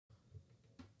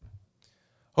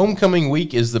Homecoming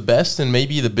week is the best and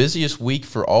maybe the busiest week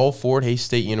for all Fort Hays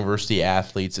State University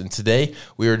athletes, and today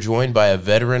we are joined by a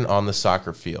veteran on the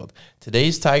soccer field.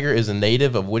 Today's Tiger is a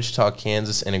native of Wichita,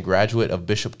 Kansas, and a graduate of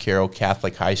Bishop Carroll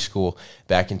Catholic High School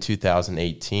back in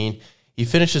 2018. He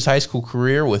finished his high school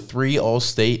career with 3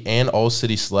 All-State and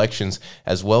All-City selections,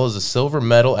 as well as a silver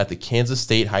medal at the Kansas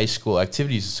State High School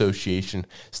Activities Association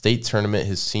state tournament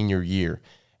his senior year.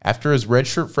 After his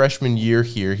redshirt freshman year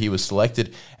here, he was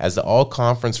selected as the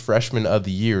All-Conference Freshman of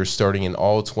the Year, starting in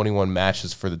all 21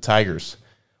 matches for the Tigers.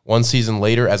 One season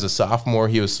later, as a sophomore,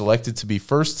 he was selected to be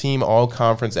first-team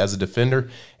All-Conference as a defender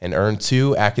and earned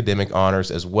 2 academic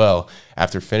honors as well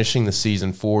after finishing the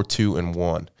season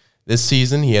 4-2-1. This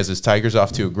season, he has his Tigers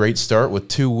off to a great start with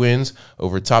 2 wins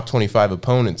over top 25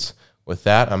 opponents. With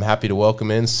that, I'm happy to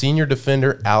welcome in senior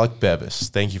defender Alec Bevis.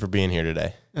 Thank you for being here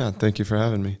today. Yeah, thank you for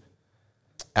having me.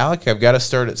 Alec, I've got to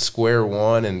start at square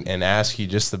one and ask you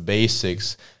just the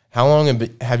basics. How long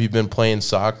have you been playing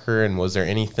soccer, and was there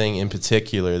anything in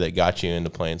particular that got you into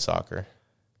playing soccer?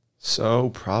 So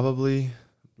probably,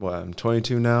 I'm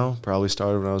 22 now. Probably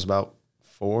started when I was about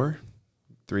 4.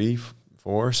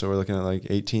 So we're looking at like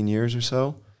 18 years or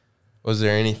so. Was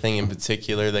there anything in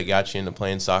particular that got you into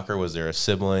playing soccer? Was there a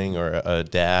sibling or a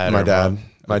dad?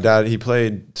 My dad, he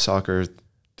played soccer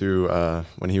through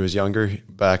when he was younger. He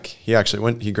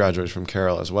graduated from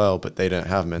Carroll as well, but they didn't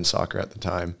have men's soccer at the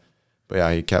time. But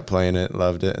yeah, he kept playing it,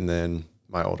 loved it, and then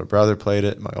my older brother played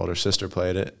it, my older sister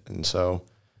played it, and so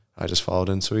I just followed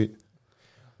in suite.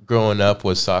 Growing up,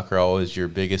 was soccer always your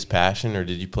biggest passion, or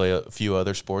did you play a few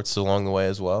other sports along the way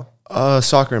as well?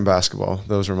 Soccer and basketball,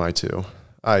 those were my 2.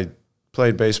 I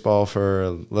played baseball for a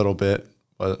little bit,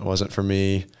 but it wasn't for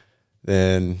me.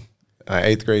 Then my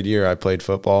 8th grade year, I played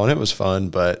football, and it was fun,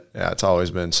 but yeah, it's always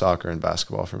been soccer and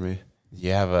basketball for me. Do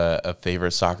you have a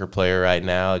favorite soccer player right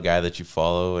now, a guy that you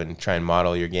follow and try and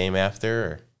model your game after?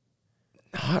 Or?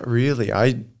 Not really.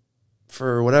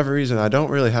 For whatever reason, I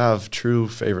don't really have true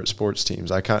favorite sports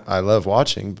teams. I love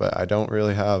watching, but I don't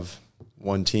really have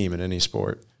one team in any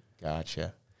sport.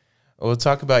 Gotcha. Well, we'll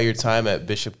talk about your time at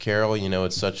Bishop Carroll. You know,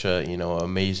 it's such a,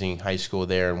 amazing high school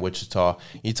there in Wichita.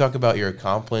 You talk about your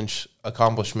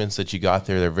accomplishments that you got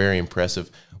there. They're very impressive.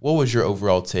 What was your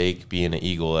overall take being an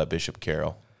Eagle at Bishop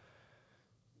Carroll?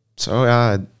 So,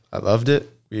 yeah, I loved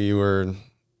it.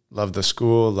 Loved the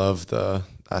school, loved the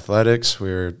athletics. We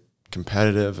were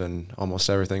competitive in almost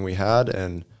everything we had.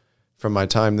 And from my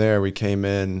time there, we came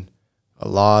in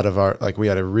we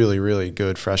had a really, really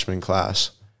good freshman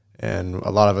class. And a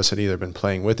lot of us had either been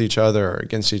playing with each other or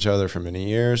against each other for many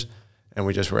years, and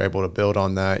we just were able to build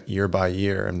on that year by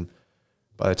year. And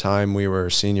by the time we were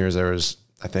seniors, there was,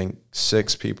 I think,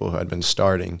 6 people who had been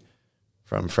starting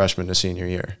from freshman to senior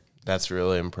year. That's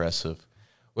really impressive.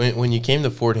 When you came to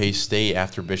Fort Hays State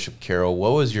after Bishop Carroll,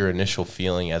 what was your initial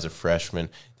feeling as a freshman?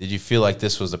 Did you feel like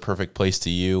this was the perfect place to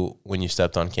you when you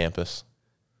stepped on campus?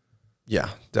 Yeah,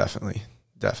 definitely.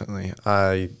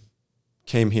 I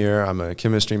came here, I'm a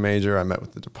chemistry major, I met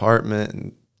with the department,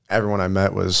 and everyone I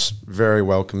met was very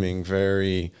welcoming,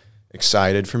 very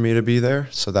excited for me to be there,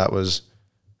 so that was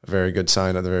a very good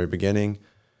sign at the very beginning.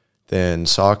 Then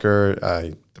soccer,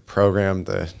 the program,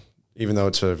 even though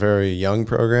it's a very young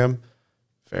program,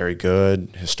 very good,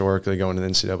 historically going to the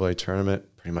NCAA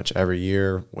tournament pretty much every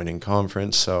year, winning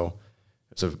conference, so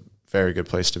it's a very good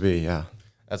place to be, yeah.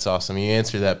 That's awesome. You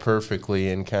answered that perfectly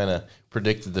and kind of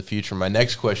predicted the future. My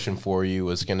next question for you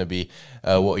was going to be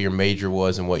what your major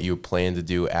was and what you plan to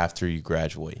do after you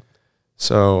graduate.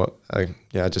 So,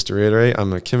 just to reiterate,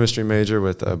 I'm a chemistry major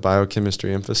with a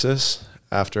biochemistry emphasis.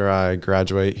 After I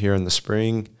graduate here in the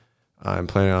spring, I'm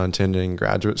planning on attending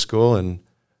graduate school and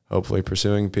hopefully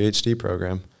pursuing a PhD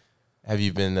program. Have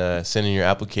you been sending your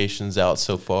applications out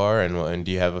so far, and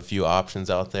do you have a few options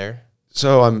out there?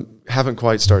 So I haven't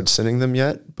quite started sending them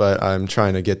yet, but I'm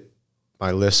trying to get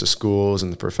my list of schools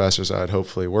and the professors I'd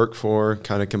hopefully work for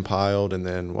kind of compiled, and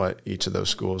then what each of those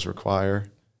schools require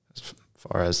as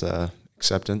far as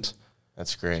acceptance.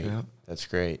 That's great. Yeah. That's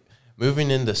great.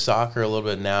 Moving into soccer a little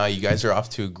bit now, you guys are off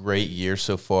to a great year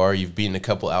so far. You've beaten a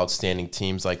couple outstanding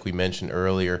teams like we mentioned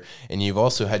earlier, and you've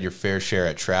also had your fair share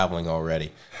at traveling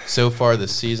already. So far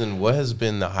this season, what has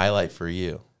been the highlight for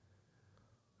you?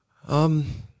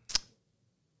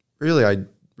 Really, I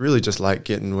really just like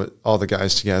getting with all the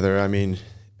guys together. I mean,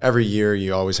 every year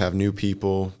you always have new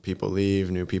people leave,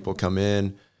 new people come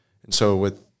in. And so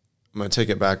I'm going to take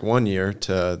it back 1 year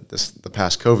to the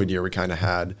past COVID year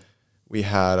we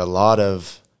had a lot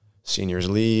of seniors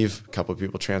leave, a couple of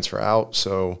people transfer out.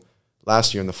 So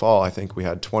last year in the fall, I think we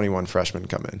had 21 freshmen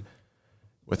come in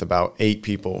with about 8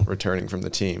 people returning from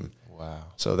the team. Wow.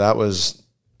 So that was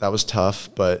that was tough,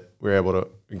 but we were able to,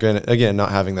 again,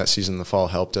 not having that season in the fall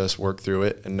helped us work through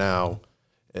it. And now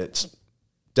it's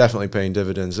definitely paying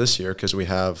dividends this year because we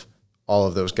have all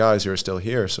of those guys who are still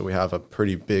here. So we have a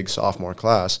pretty big sophomore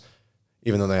class.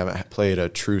 Even though they haven't played a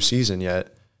true season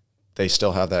yet, they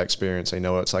still have that experience. They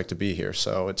know what it's like to be here.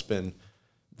 So it's been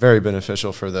very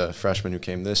beneficial for the freshmen who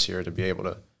came this year to be able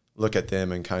to look at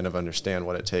them and kind of understand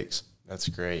what it takes. That's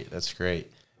great. That's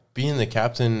great. Being the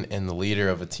captain and the leader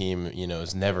of a team,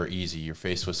 is never easy. You're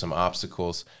faced with some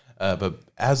obstacles. But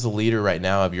as the leader right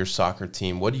now of your soccer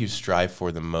team, what do you strive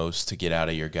for the most to get out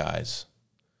of your guys?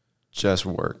 Just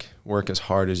work. Work as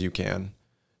hard as you can.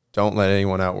 Don't let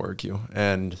anyone outwork you.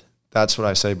 And that's what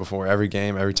I say before every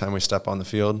game, every time we step on the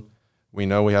field. We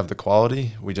know we have the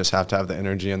quality. We just have to have the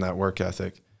energy and that work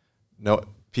ethic. No,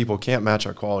 people can't match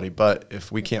our quality, but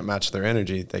if we can't match their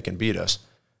energy, they can beat us.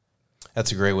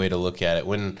 That's a great way to look at it.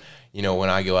 When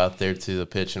I go out there to the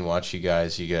pitch and watch you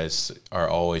guys are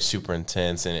always super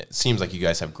intense, and it seems like you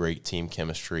guys have great team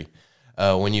chemistry.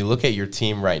 When you look at your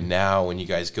team right now, when you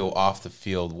guys go off the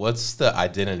field, what's the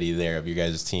identity there of your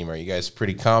guys' team? Are you guys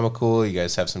pretty comical? You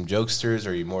guys have some jokesters?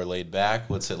 Are you more laid back?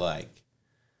 What's it like?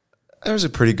 There's a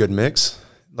pretty good mix.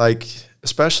 Like,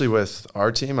 especially with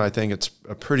our team, I think it's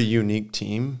a pretty unique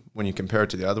team when you compare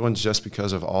it to the other ones just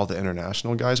because of all the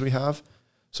international guys we have.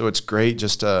 So it's great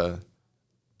just to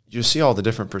you see all the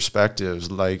different perspectives.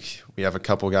 Like, we have a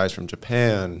couple guys from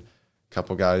Japan,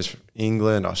 couple guys from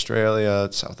England, Australia,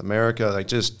 South America, like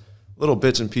just little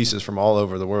bits and pieces from all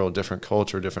over the world, different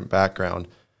culture, different background.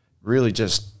 Really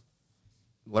just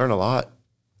learn a lot.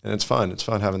 And it's fun. It's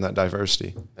fun having that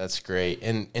diversity. That's great.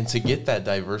 And to get that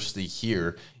diversity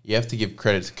here, you have to give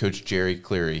credit to Coach Jerry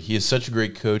Cleary. He is such a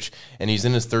great coach, and he's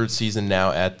in his third season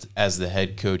now as the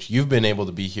head coach. You've been able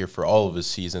to be here for all of his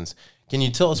seasons. Can you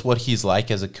tell us what he's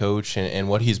like as a coach and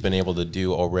what he's been able to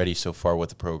do already so far with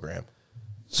the program?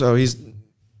 So he's a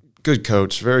good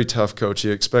coach, very tough coach. He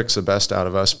expects the best out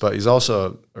of us, but he's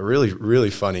also a really,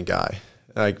 really funny guy.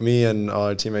 Like, me and all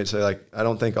our teammates say, like, I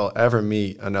don't think I'll ever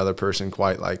meet another person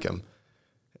quite like him.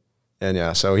 And,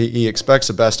 yeah, so he expects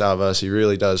the best out of us. He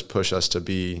really does push us to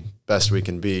be best we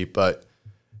can be, but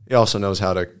he also knows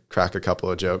how to crack a couple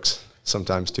of jokes,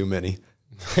 sometimes too many.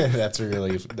 That's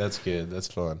good. That's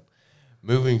fun.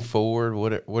 Moving forward,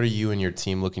 what are you and your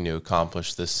team looking to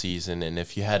accomplish this season? And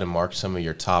if you had to mark some of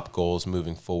your top goals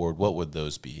moving forward, what would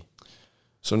those be?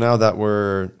 So now that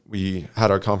we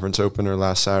had our conference opener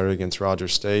last Saturday against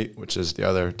Rogers State, which is the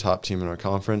other top team in our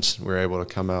conference, we were able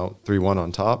to come out 3-1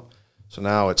 on top. So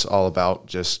now it's all about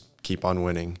just keep on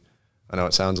winning. I know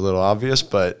it sounds a little obvious,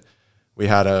 but we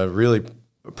had a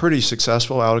pretty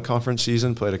successful out-of-conference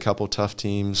season, played a couple tough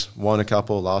teams, won a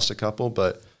couple, lost a couple,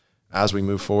 but as we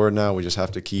move forward now, we just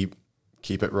have to keep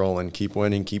it rolling, keep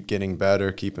winning, keep getting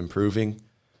better, keep improving,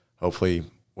 hopefully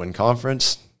win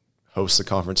conference, host the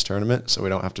conference tournament so we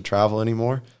don't have to travel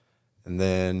anymore, and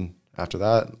then after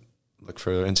that, look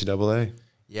for NCAA.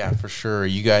 Yeah, for sure.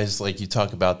 You guys, like you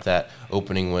talk about that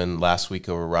opening win last week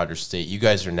over Rogers State, you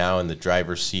guys are now in the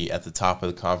driver's seat at the top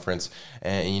of the conference.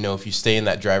 And, if you stay in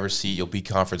that driver's seat, you'll be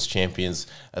conference champions,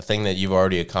 a thing that you've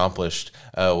already accomplished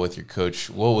with your coach.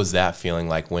 What was that feeling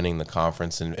like, winning the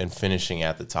conference and finishing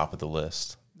at the top of the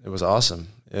list? It was awesome.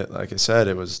 Like I said,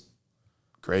 it was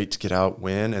great to get out,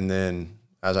 win, and then,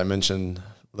 as I mentioned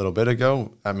a little bit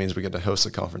ago, that means we get to host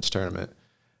the conference tournament,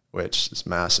 which is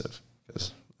massive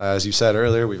because, as you said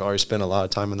earlier, we've already spent a lot of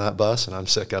time in that bus, and I'm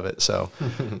sick of it. So,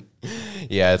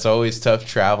 yeah, it's always tough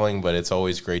traveling, but it's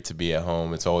always great to be at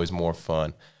home. It's always more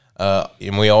fun.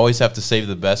 And we always have to save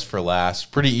the best for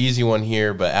last. Pretty easy one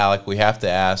here, but Alec, we have to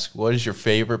ask, what is your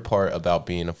favorite part about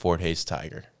being a Fort Hays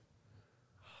Tiger?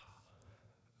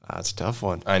 That's a tough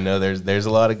one. I know there's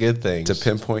a lot of good things. To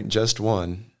pinpoint just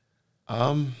one.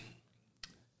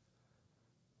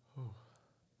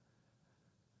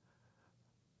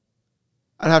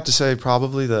 I'd have to say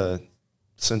probably the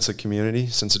sense of community,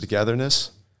 sense of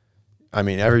togetherness. I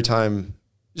mean, every time,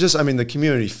 the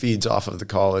community feeds off of the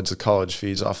college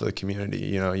feeds off of the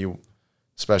community.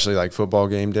 Especially like football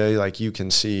game day, like you can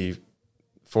see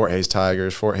Fort Hays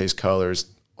Tigers, Fort Hays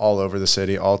colors all over the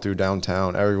city, all through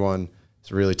downtown. Everyone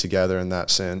is really together in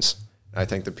that sense. And I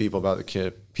think the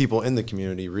people in the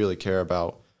community really care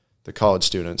about the college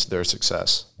students, their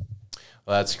success.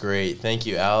 Well, that's great. Thank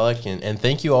you, Alec, and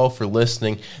thank you all for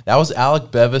listening. That was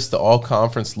Alec Bevis, the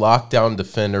all-conference lockdown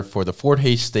defender for the Fort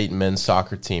Hays State men's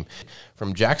soccer team.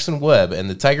 From Jaxson Webb and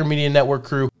the Tiger Media Network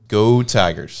crew, go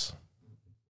Tigers.